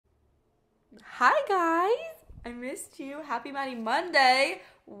Hi guys, I missed you. Happy Maddie Monday.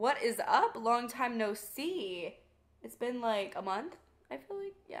 What is up? Long time no see. It's been like a month. I feel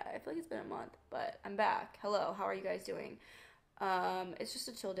like it's been a month, but I'm back. Hello, how are you guys doing? It's just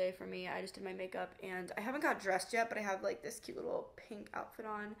a chill day for me. I just did my makeup and I haven't got dressed yet, but I have like this cute little pink outfit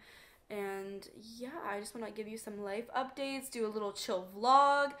on. And yeah, I just want to give you some life updates, do a little chill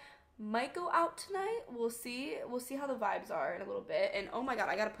vlog. Might go out tonight. We'll see how the vibes are in a little bit. And oh my god,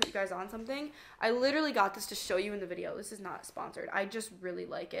 I gotta put you guys on something. I literally got this to show you in the video. This is not sponsored. I just really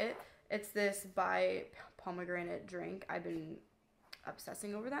like it. It's this by pomegranate drink. I've been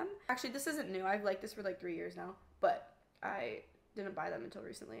obsessing over them. Actually, this isn't new. I've liked this for like 3 years now, but I didn't buy them until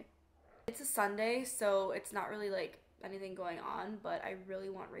recently. It's a Sunday, so it's not really like anything going on, but I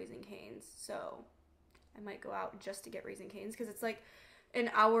really want Raising Cane's, so I might go out just to get Raising Cane's because it's like an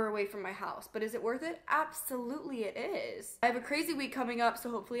hour away from my house. But is it worth it? Absolutely it is. I have a crazy week coming up,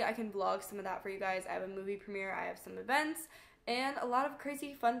 so hopefully I can vlog some of that for you guys. I have a movie premiere, I have some events, and a lot of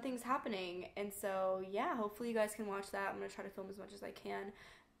crazy fun things happening. And so yeah, hopefully you guys can watch that. I'm gonna try to film as much as I can.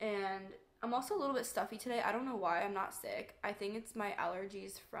 And I'm also a little bit stuffy today. I don't know why. I'm not sick. I think it's my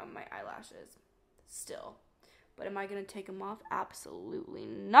allergies from my eyelashes still. But am I gonna take them off? Absolutely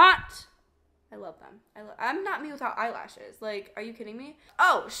not. I love them. I'm not me without eyelashes. Like, are you kidding me?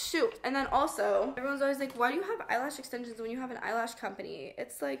 Oh, shoot. And then also, everyone's always like, why do you have eyelash extensions when you have an eyelash company?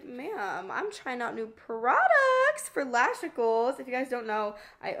 It's like, ma'am, I'm trying out new products for lashicles. If you guys don't know,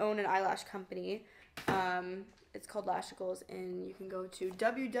 I own an eyelash company. It's called Lashicles, and you can go to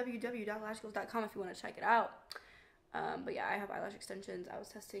www.lashicles.com if you want to check it out. But yeah, I have eyelash extensions. I was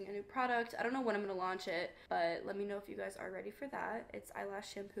testing a new product. I don't know when I'm going to launch it, but let me know if you guys are ready for that. It's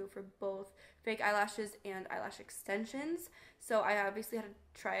eyelash shampoo for both fake eyelashes and eyelash extensions. So I obviously had to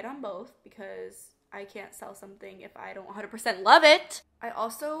try it on both because I can't sell something if I don't 100% love it. I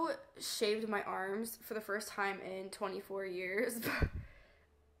also shaved my arms for the first time in 24 years.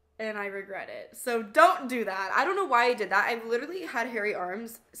 And I regret it. So don't do that. I don't know why I did that. I've literally had hairy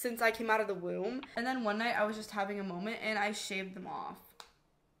arms since I came out of the womb. And then one night I was just having a moment and I shaved them off.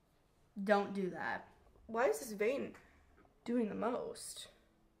 Don't do that. Why is this vein doing the most?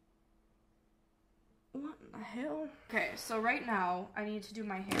 What in the hell? Okay, so right now I need to do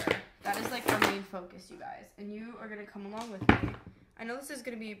my hair. That is like our main focus, you guys. And you are gonna come along with me. I know this is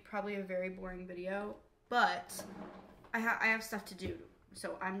gonna be probably a very boring video, but I have stuff to do.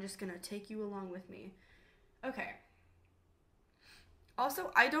 So I'm just gonna take you along with me. Okay.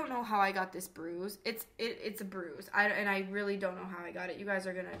 Also, I don't know how I got this bruise. It's a bruise. And I really don't know how I got it. You guys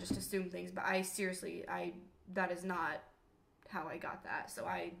are gonna just assume things, but that is not how I got that. So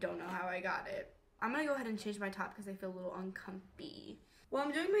I don't know how I got it. I'm gonna go ahead and change my top because I feel a little uncomfy. While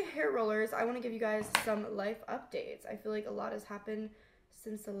I'm doing my hair rollers, I want to give you guys some life updates. I feel like a lot has happened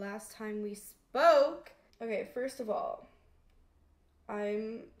since the last time we spoke. Okay, first of all,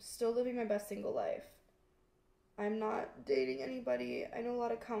 I'm still living my best single life. I'm not dating anybody. I know a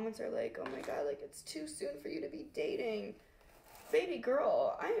lot of comments are like, oh my god, like it's too soon for you to be dating. Baby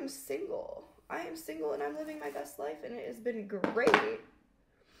girl, I am single. I am single and I'm living my best life and it has been great.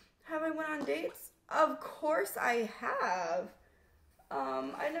 Have I went on dates? Of course I have.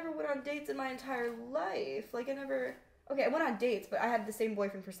 I never went on dates in my entire life. Like okay, I went on dates, but I had the same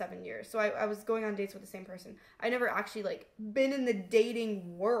boyfriend for 7 years. So I was going on dates with the same person. I never actually, like, been in the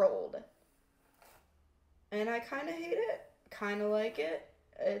dating world. And I kind of hate it. Kind of like it.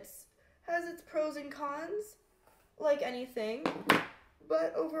 Has its pros and cons, like anything.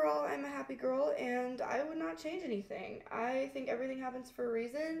 But overall, I'm a happy girl, and I would not change anything. I think everything happens for a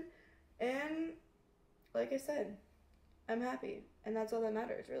reason. And, like I said, I'm happy. And that's all that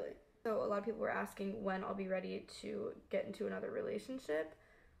matters, really. So a lot of people were asking when I'll be ready to get into another relationship.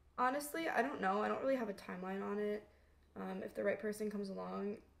 Honestly, I don't know. I don't really have a timeline on it. If the right person comes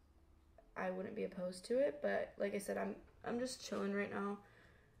along, I wouldn't be opposed to it. But like I said, I'm just chilling right now.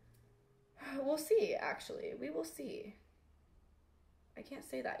 We'll see, actually. We will see. I can't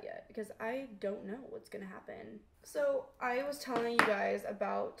say that yet because I don't know what's going to happen. So I was telling you guys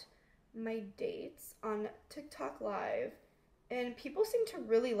about my dates on TikTok Live. And people seem to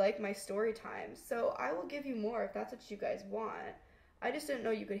really like my story times, so I will give you more if that's what you guys want. I just didn't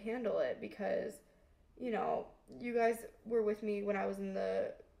know you could handle it because, you know, you guys were with me when I was in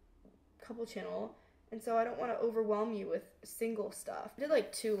the couple channel, and so I don't want to overwhelm you with single stuff. I did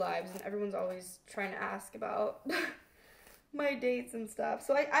like 2 lives, and everyone's always trying to ask about my dates and stuff.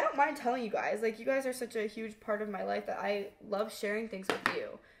 So I don't mind telling you guys. Like, you guys are such a huge part of my life that I love sharing things with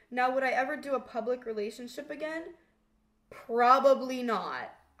you. Now, would I ever do a public relationship again? Probably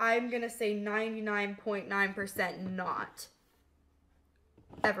not. I'm gonna say 99.9% not.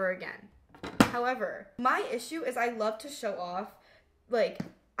 Ever again. However, my issue is I love to show off. Like,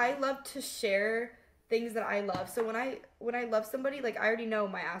 I love to share things that I love. So when I love somebody, like, I already know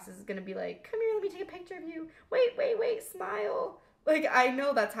my ass is gonna be like, come here, let me take a picture of you. Wait, smile. Like, I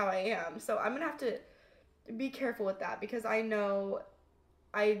know that's how I am. So I'm gonna have to be careful with that because I know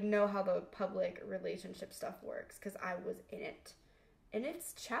how the public relationship stuff works because I was in it. And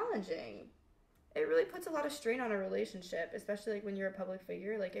it's challenging. It really puts a lot of strain on a relationship, especially like when you're a public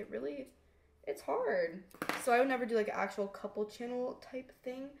figure. Like, it's hard. So I would never do like an actual couple channel type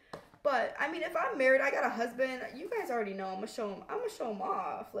thing. But I mean, if I'm married, I got a husband, you guys already know I'm gonna show him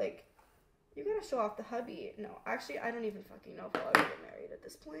off. Like, you gotta show off the hubby. No, actually, I don't even fucking know if I'll ever get married at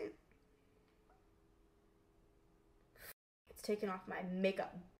this point. It's taking off my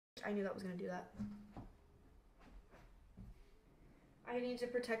makeup. I knew that was gonna do that. I need to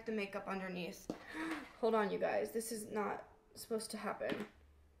protect the makeup underneath. Hold on, you guys. This is not supposed to happen.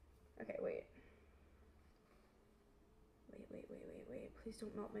 Okay, wait. Wait. Please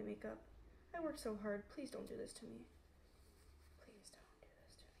don't melt my makeup. I worked so hard. Please don't do this to me. Please don't do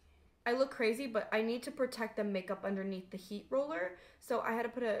this to me. I look crazy, but I need to protect the makeup underneath the heat roller. So I had to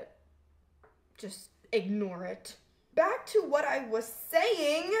put just ignore it. Back to what I was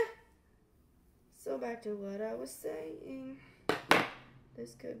saying.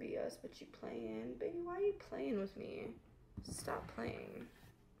 This could be us, but you playing. Baby, why are you playing with me? Stop playing.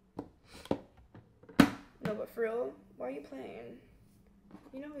 No, but for real, why are you playing?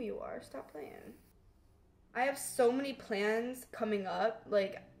 You know who you are. Stop playing. I have so many plans coming up,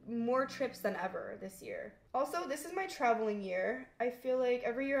 like more trips than ever this year. Also, this is my traveling year. I feel like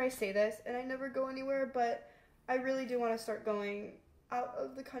every year I say this and I never go anywhere, but I really do want to start going out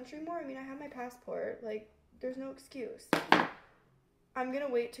of the country more. I mean, I have my passport. Like, there's no excuse. I'm gonna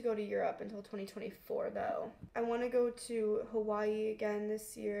wait to go to Europe until 2024 though. I want to go to Hawaii again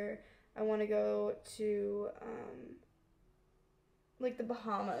this year. I want to go to like the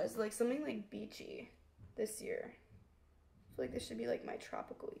Bahamas, like something like beachy this year. I feel like this should be like my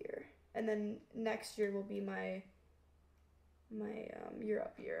tropical year. And then next year will be my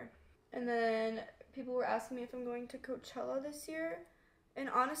Europe year. And then people were asking me if I'm going to Coachella this year. And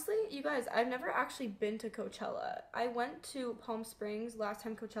honestly, you guys, I've never actually been to Coachella. I went to Palm Springs last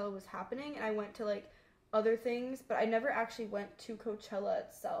time Coachella was happening, and I went to like other things, but I never actually went to Coachella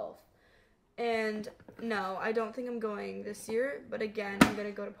itself. And no, I don't think I'm going this year, but again, I'm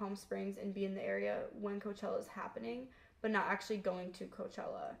gonna go to Palm Springs and be in the area when Coachella is happening, but not actually going to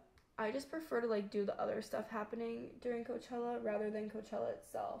Coachella. I just prefer to like do the other stuff happening during Coachella rather than Coachella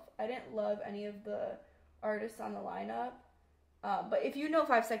itself. I didn't love any of the artists on the lineup. But if you know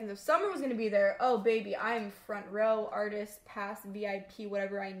 5 Seconds of Summer was going to be there, oh baby, I'm front row, artist, pass, VIP,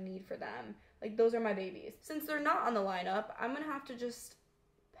 whatever I need for them. Like, those are my babies. Since they're not on the lineup, I'm going to have to just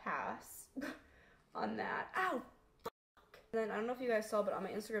pass on that. Ow! Fuck! And then, I don't know if you guys saw, but on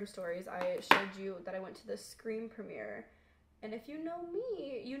my Instagram stories, I showed you that I went to the Scream premiere. And if you know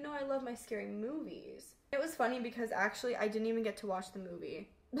me, you know I love my scary movies. It was funny because actually, I didn't even get to watch the movie.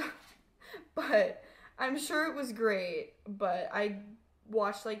 But I'm sure it was great, but I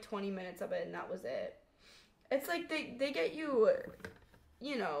watched like 20 minutes of it and that was it. It's like they get you,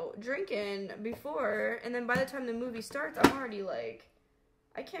 you know, drinking before, and then by the time the movie starts, I'm already like,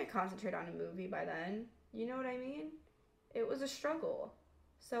 I can't concentrate on a movie by then. You know what I mean? It was a struggle.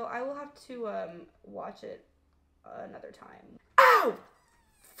 So I will have to watch it another time. Ow!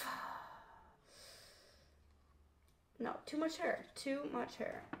 No, too much hair. Too much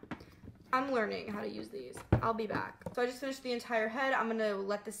hair. I'm learning how to use these. I'll be back. So I just finished the entire head. I'm gonna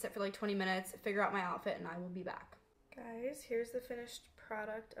let this sit for like 20 minutes, figure out my outfit, and I will be back. Guys, here's the finished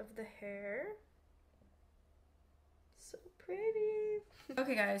product of the hair. So pretty.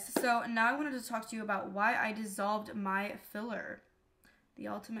 Okay guys, so now I wanted to talk to you about why I dissolved my filler. The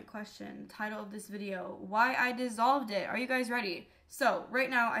ultimate question, title of this video, why I dissolved it. Are you guys ready? So right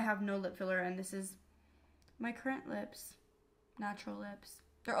now I have no lip filler, and this is my current lips, natural lips.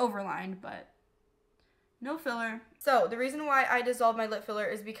 They're overlined, but no filler. So the reason why I dissolved my lip filler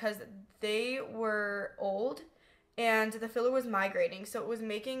is because they were old and the filler was migrating. So it was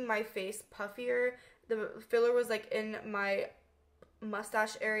making my face puffier. The filler was like in my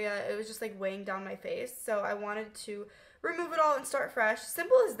mustache area. It was just like weighing down my face. So I wanted to remove it all and start fresh.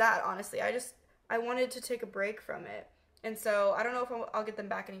 Simple as that, honestly. I wanted to take a break from it. And so I don't know if I'll get them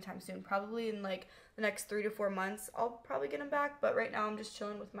back anytime soon. Probably in like the next 3 to 4 months, I'll probably get them back. But right now I'm just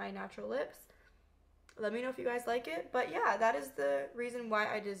chilling with my natural lips. Let me know if you guys like it. But yeah, that is the reason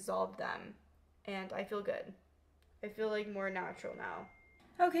why I dissolved them. And I feel good. I feel like more natural now.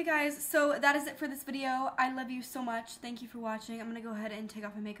 Okay guys, so that is it for this video. I love you so much. Thank you for watching. I'm gonna go ahead and take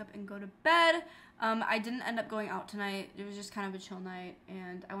off my makeup and go to bed. I didn't end up going out tonight. It was just kind of a chill night,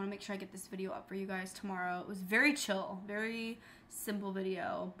 and I want to make sure I get this video up for you guys tomorrow. It was very chill, very simple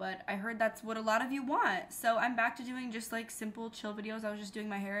video, but I heard that's what a lot of you want. So I'm back to doing just like simple chill videos. I was just doing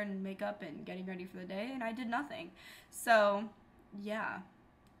my hair and makeup and getting ready for the day, and I did nothing. So yeah.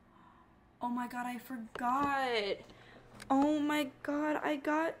 Oh my god, I forgot. Oh my god, I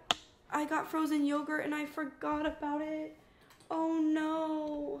got frozen yogurt and I forgot about it. Oh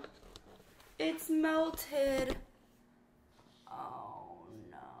no. It's melted. Oh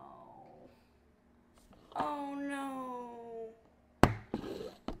no. Oh no.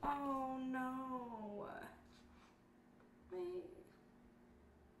 Oh no. Wait.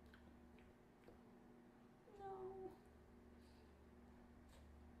 No.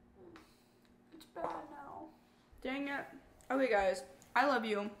 It's bad now. Dang it. Okay, guys. I love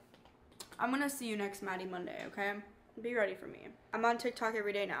you. I'm gonna see you next Maddie Monday, okay? Be ready for me. I'm on TikTok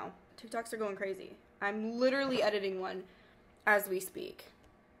every day now. TikToks are going crazy. I'm literally editing one as we speak.